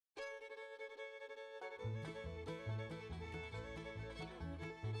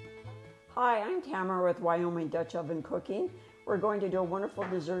Hi, I'm Tamara with Wyoming Dutch Oven Cooking. We're going to do a wonderful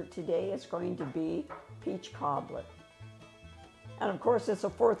dessert today. It's going to be peach cobbler. And of course, it's the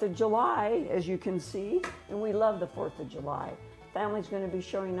 4th of July, as you can see, and we love the 4th of July. Family's going to be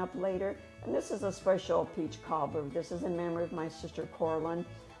showing up later, and this is a special peach cobbler. This is in memory of my sister Coraline,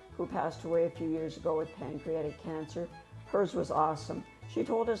 who passed away a few years ago with pancreatic cancer. Hers was awesome. She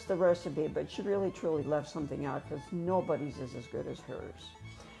told us the recipe, but she really truly left something out because nobody's is as good as hers.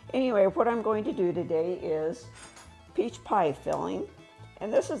 Anyway, what I'm going to do today is peach pie filling,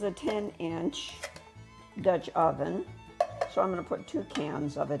 and this is a 10-inch Dutch oven, so I'm going to put 2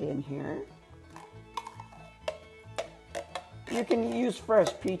 cans of it in here. You can use fresh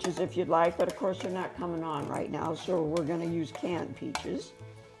peaches if you'd like, but of course they're not coming on right now, so we're going to use canned peaches,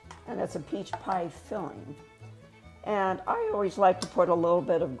 and that's a peach pie filling. And I always like to put a little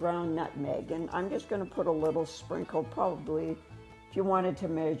bit of ground nutmeg, and I'm just going to put a little sprinkle, probably. If you wanted to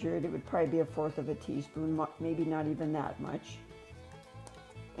measure it, it would probably be 1/4 of a teaspoon, maybe not even that much.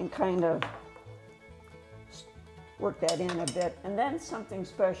 And kind of work that in a bit. And then something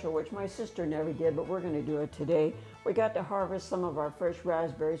special, which my sister never did, but we're going to do it today. We got to harvest some of our fresh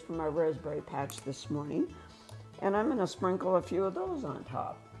raspberries from our raspberry patch this morning. And I'm going to sprinkle a few of those on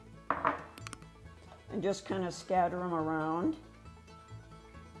top. And just kind of scatter them around.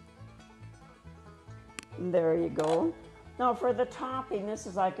 And there you go. Now for the topping, this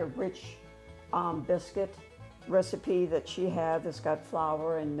is like a rich biscuit recipe that she had that's got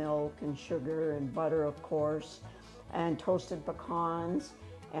flour and milk and sugar and butter, of course, and toasted pecans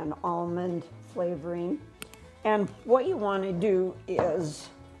and almond flavoring. And what you want to do is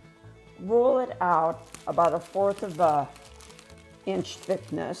roll it out about 1/4 of an inch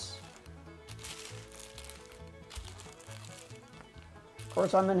thickness. Of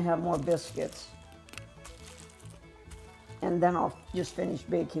course, I'm going to have more biscuits. And then I'll just finish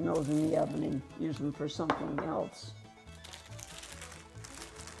baking those in the oven and use them for something else.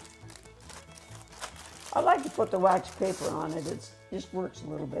 I like to put the wax paper on it. It just works a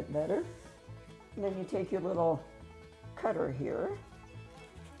little bit better. And then you take your little cutter here.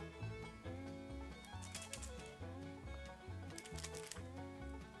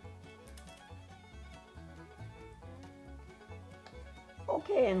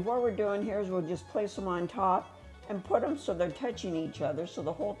 Okay, and what we're doing here is we'll just place them on top and put them so they're touching each other, so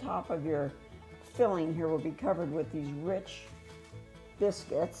the whole top of your filling here will be covered with these rich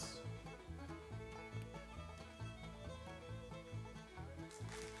biscuits.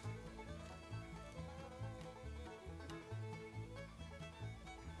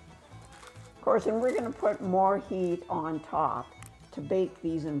 Of course, and we're going to put more heat on top to bake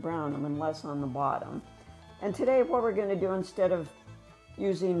these and brown them and less on the bottom. And today what we're going to do, instead of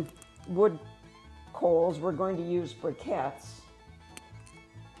using wood coals, we're going to use briquettes.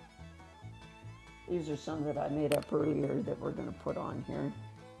 These are some that I made up earlier that we're going to put on here.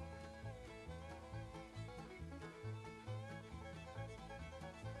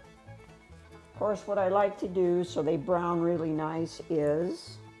 Of course, what I like to do so they brown really nice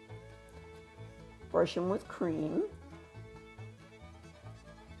is brush them with cream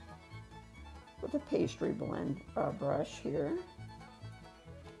with a pastry brush here.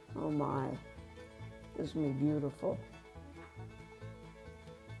 Oh my. This is going to be beautiful.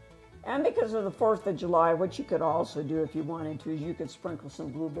 And because of the 4th of July, what you could also do if you wanted to is you could sprinkle some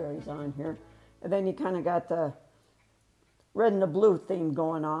blueberries on here. And then you kind of got the red and the blue theme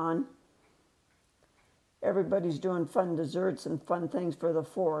going on. Everybody's doing fun desserts and fun things for the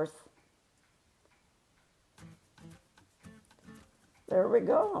 4th. There we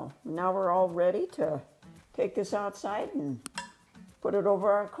go. Now we're all ready to take this outside and put it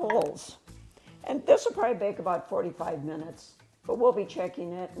over our coals. And this will probably bake about 45 minutes, but we'll be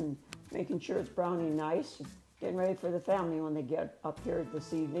checking it and making sure it's browning nice, getting ready for the family when they get up here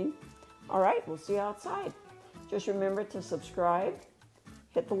this evening. All right, we'll see you outside. Just remember to subscribe,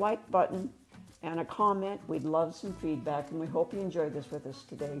 hit the like button, and a comment. We'd love some feedback, and we hope you enjoyed this with us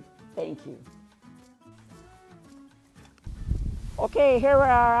today. Thank you. Okay, here we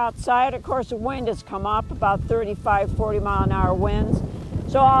are outside. Of course, the wind has come up, about 35, 40 mile an hour winds.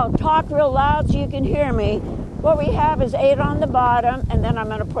 So I'll talk real loud so you can hear me. What we have is 8 on the bottom, and then I'm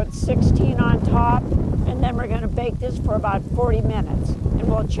going to put 16 on top, and then we're going to bake this for about 40 minutes, and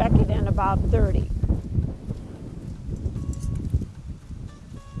we'll check it in about 30.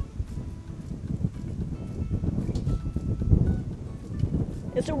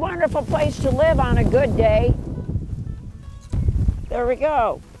 It's a wonderful place to live on a good day. There we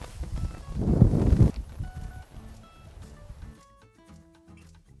go.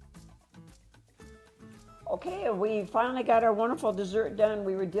 Okay, we finally got our wonderful dessert done.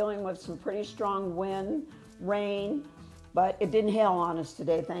 We were dealing with some pretty strong wind, rain, but it didn't hail on us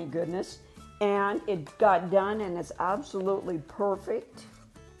today, thank goodness. And it got done and it's absolutely perfect.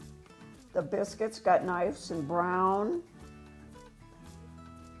 The biscuits got nice and brown.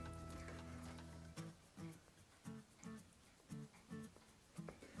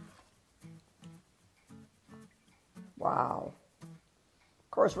 Wow.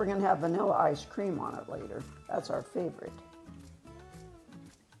 Of course, we're going to have vanilla ice cream on it later. That's our favorite.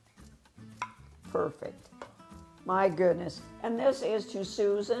 Perfect. My goodness. And this is to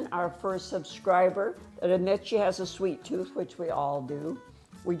Susan, our first subscriber, that admits she has a sweet tooth, which we all do.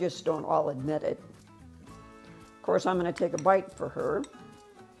 We just don't all admit it. Of course, I'm going to take a bite for her.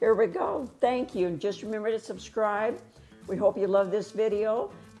 Here we go. Thank you. And just remember to subscribe. We hope you love this video.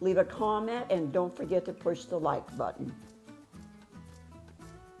 Leave a comment and don't forget to push the like button.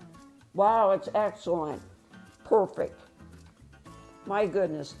 Wow, it's excellent. Perfect. My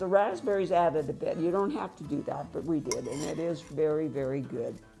goodness, the raspberries added a bit. You don't have to do that, but we did, and it is very, very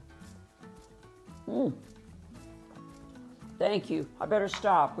good. Thank you. I better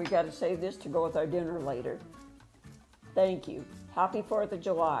stop. We got to save this to go with our dinner later. Thank you. Happy 4th of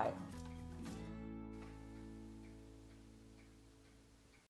July.